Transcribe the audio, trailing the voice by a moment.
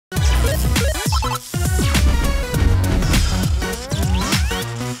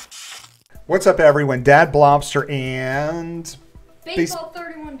What's up, everyone? Dadblobster and Baseball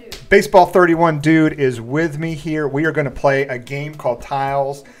 31 Dude. Baseball 31 Dude is with me here. We are going to play a game called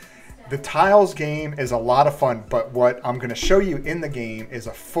Tiles. The Tiles game is a lot of fun, but what I'm going to show you in the game is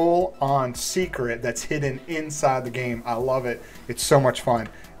a full-on secret that's hidden inside the game. I love it. It's so much fun.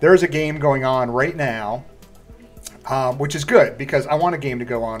 There's a game going on right now, which is good because I want a game to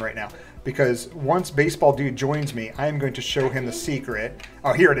go on right now. Because once Baseball Dude joins me, I am going to show him the secret.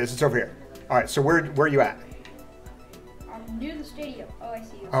 Oh, here it is. It's over here. All right, so where are you at? I'm near the stadium. Oh, I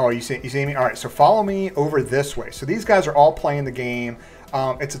see you. Oh, you see me? All right, so follow me over this way. So these guys are all playing the game.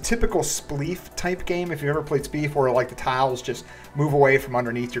 It's a typical spleef type game. If you've ever played spleef, where like the tiles just move away from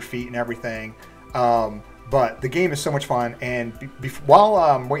underneath your feet and everything. But the game is so much fun. And while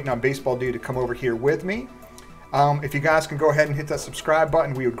I'm waiting on Baseball Dude to come over here with me, if you guys can go ahead and hit that subscribe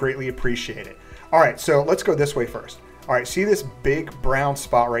button, we would greatly appreciate it. All right, so let's go this way first. All right, see this big brown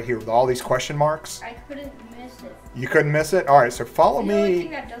spot right here with all these question marks? I couldn't miss it. You couldn't miss it? All right, so follow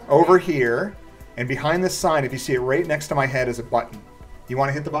me over here, and behind this sign, if you see it right next to my head, is a button. You want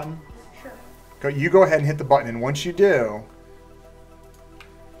to hit the button? Sure. You go ahead and hit the button, and once you do,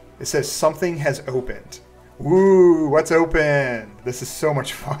 it says something has opened. Woo, what's open? This is so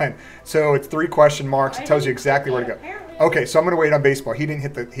much fun. So it's 3 question marks. It tells you exactly where to go. Okay, so I'm going to wait on Baseball. He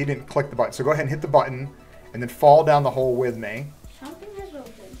didn't click the button. So go ahead and hit the button and then fall down the hole with me. Something has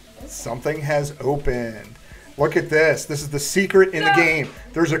opened. Okay. Something has opened. Look at this. This is the secret in the game.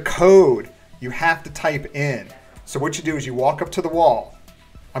 There's a code you have to type in. So what you do is you walk up to the wall.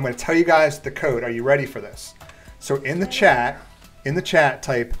 I'm going to tell you guys the code. Are you ready for this? So in the chat,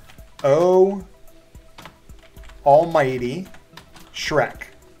 type O Almighty Shrek.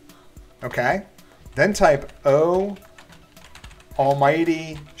 Okay? Then type O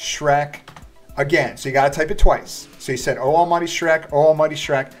Almighty Shrek again. So you got to type it twice. So you said O Almighty Shrek, O Almighty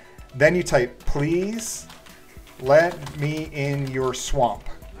Shrek. Then you type, please let me in your swamp.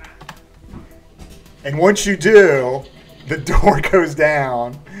 And once you do, the door goes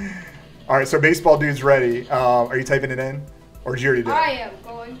down. All right, so Baseball Dude's ready. Are you typing it in? Or did you already do it? I am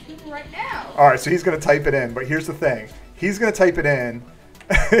going to right now. All right, so he's going to type it in. But here's the thing. He's going to type it in.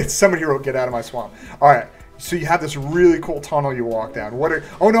 Somebody wrote, get out of my swamp. All right, so you have this really cool tunnel you walk down.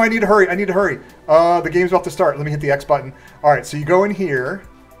 Oh, no, I need to hurry. I need to hurry. The game's about to start. Let me hit the X button. All right, so you go in here.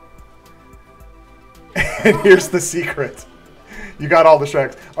 And here's the secret. You got all the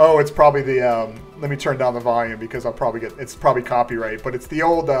Shreks. Oh, it's probably the, let me turn down the volume because I'll probably get, it's probably copyright. But it's the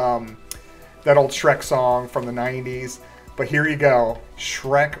old, that old Shrek song from the 90s. But here you go.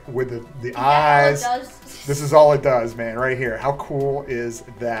 Shrek with the eyes. This is all it does, man, right here. How cool is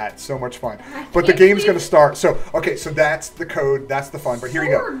that? So much fun. But the game's going to start. So, okay, so that's the code. That's the fun. But here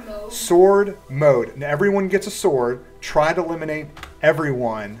you go. Sword mode. Now, everyone gets a sword. Try to eliminate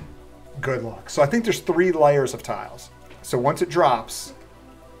everyone. Good luck. So I think there's 3 layers of tiles. So once it drops,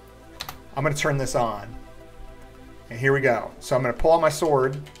 I'm going to turn this on. And here we go. So I'm going to pull out my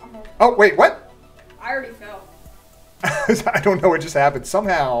sword. Oh, wait, what? I already fell. I don't know what just happened.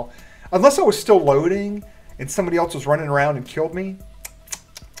 Somehow, unless I was still loading and somebody else was running around and killed me,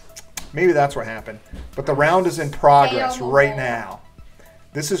 maybe that's what happened. But the round is in progress right now.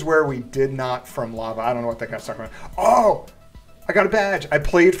 This is where we did not from lava. I don't know what that guy's talking about. Oh, I got a badge. I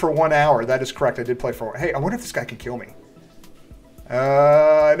played for 1 hour. That is correct. I did play for 1 hour. Hey, I wonder if this guy can kill me.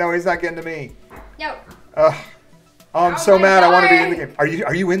 No, he's not getting to me. No. Oh, I'm so mad. I want to be in the game.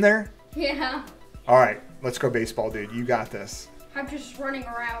 Are you in there? Yeah. All right. Let's go, Baseball Dude. You got this. I'm just running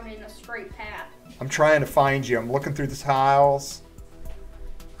around in a straight path. I'm trying to find you. I'm looking through the tiles.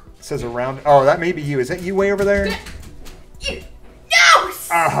 It says around. Oh, that may be you. Is that you way over there? No!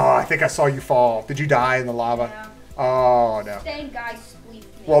 Oh, I think I saw you fall. Did you die in the lava? Yeah. Oh, no. Staying guy spleef me.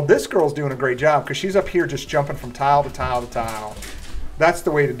 Well, this girl's doing a great job because she's up here just jumping from tile to tile to tile. That's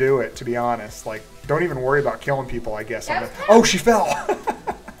the way to do it, to be honest. Like, don't even worry about killing people, I guess. Oh, she fell.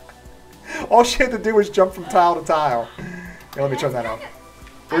 All she had to do was jump from tile to tile. Here, let me turn that off.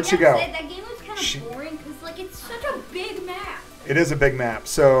 Where'd she go? That game was kind of boring because, like, it's such a big map. It is a big map.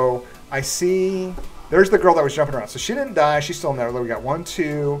 So I see. There's the girl that was jumping around. So she didn't die. She's still in there. We got 1,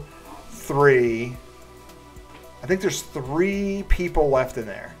 2, 3. I think there's 3 people left in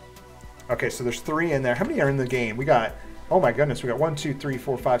there. Okay, so there's 3 in there. How many are in the game? We got. Oh my goodness. We got 1, 2, 3,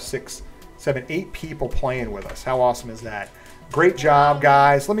 4, 5, 6, 7, 8 people playing with us. How awesome is that? Great job,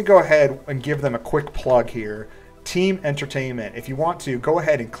 guys. Let me go ahead and give them a quick plug here. Team Entertainment. If you want to, go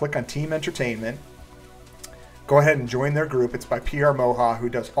ahead and click on Team Entertainment. Go ahead and join their group. It's by PR Moha, who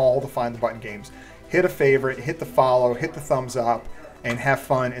does all the Find the Button games. Hit a favorite, hit the follow, hit the thumbs up. and have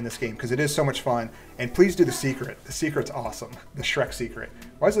fun in this game because it is so much fun. And please do the secret. The secret's awesome. The Shrek secret.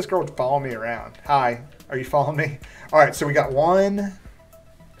 Why is this girl following me around? Hi, are you following me? All right, so we got one.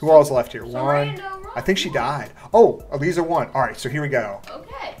 Who all is left here? One. I think she died. Oh, Eliza won. All right, so here we go.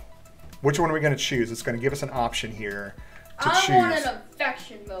 Okay. Which one are we going to choose? It's going to give us an option here to choose. I want an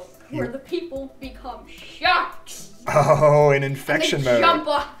infection mode where the people become sharks. Oh, an infection mode. Jump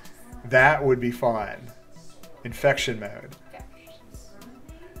off. That would be fun. Infection mode.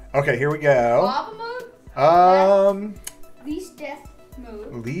 Okay, here we go. Lava mode? Least death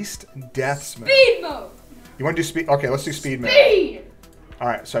mode. Least deaths mode. Speed mode. You want to do speed? Okay, let's do speed mode. Speed. All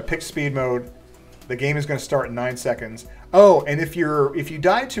right, so I picked speed mode. The game is going to start in 9 seconds. Oh, and if you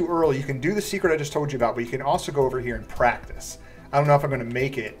die too early, you can do the secret I just told you about, but you can also go over here and practice. I don't know if I'm going to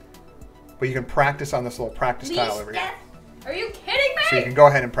make it, but you can practice on this little practice tile over here. Are you kidding me? So you can go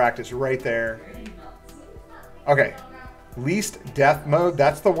ahead and practice right there. Okay. Least death mode,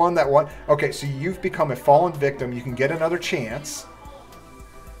 that's the one that won. Okay, so you've become a fallen victim. You can get another chance.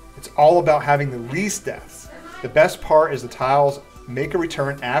 It's all about having the least deaths. The best part is the tiles make a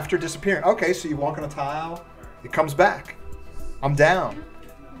return after disappearing. Okay, so you walk on a tile, it comes back. I'm down.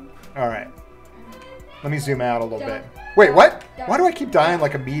 All right. Let me zoom out a little bit. Wait, what? Why do I keep dying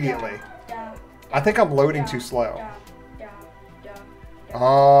like immediately? I think I'm loading too slow.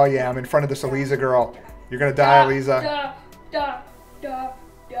 Oh, yeah, I'm in front of this Eliza girl. You're going to die, Eliza.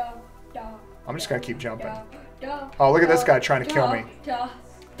 I'm just going to keep jumping. Oh, look at this guy trying to kill me.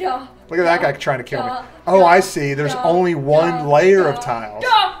 Look at that guy trying to kill me. Oh, I see. There's only one layer of tiles.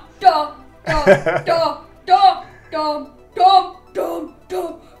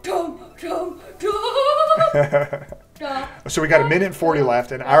 So we got 1 minute and 40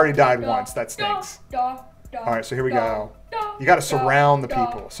 left, and I already died once. That stinks. All right, so here we go. You got to surround the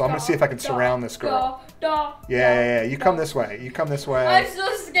people. So I'm going to see if I can surround this girl. Yeah. You come this way. You come this way. I'm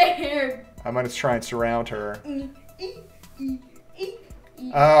so scared. I'm going to try and surround her.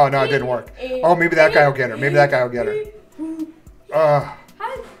 Oh, no, it didn't work. Oh, maybe that guy will get her. Maybe that guy will get her.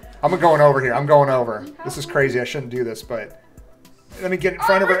 I'm going over here. I'm going over. This is crazy. I shouldn't do this, but let me get in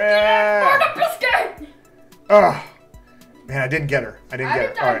front of her. Oh, man, I didn't get her. I didn't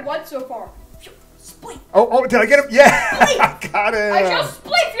get her. All right. Once so far. Split. Oh, did I get him? Yeah, I got him. I shall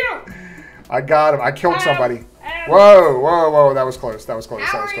split you. I got him. I killed somebody. Whoa. That was close. That was close.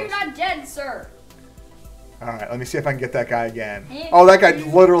 How are you not dead, sir? All right, let me see if I can get that guy again. Oh, that guy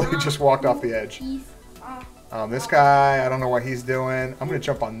literally just walked off the edge. This guy, I don't know what he's doing. I'm going to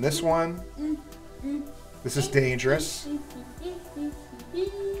jump on this one. This is dangerous.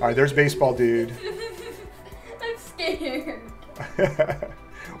 All right, there's baseball dude. I'm scared.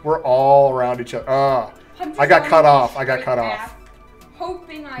 We're all around each other. Oh, I got cut off. I got cut off.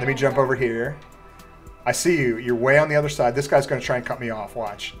 Let me jump over here. I see you. You're way on the other side. This guy's going to try and cut me off.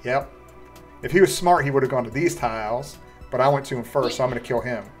 Watch. Yep. If he was smart, he would have gone to these tiles, but I went to him first, so I'm going to kill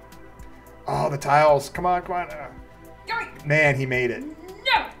him. Oh, the tiles. Come on. Man, he made it.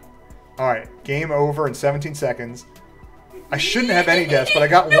 No. All right. Game over in 17 seconds. I shouldn't have any deaths, but I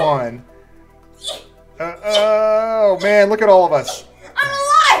got one. Oh, man. Look at all of us. I'm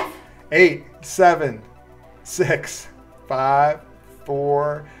alive. 8, 7, 6, 5,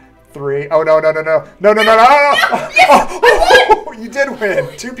 4, 3. Oh, no. Oh, you did win.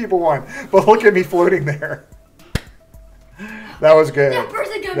 2 people won. But look at me floating there. That was good.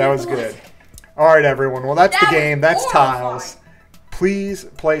 That was good. All right, everyone. Well, that's the game. That's tiles. Please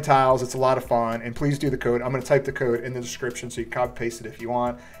play tiles. It's a lot of fun. And please do the code. I'm going to type the code in the description so you can copy paste it if you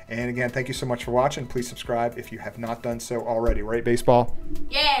want. And again, thank you so much for watching. Please subscribe if you have not done so already. Right, baseball?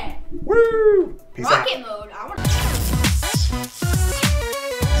 Yeah. Woo! Peace out. Rocket mode. I want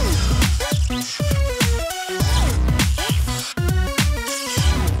to.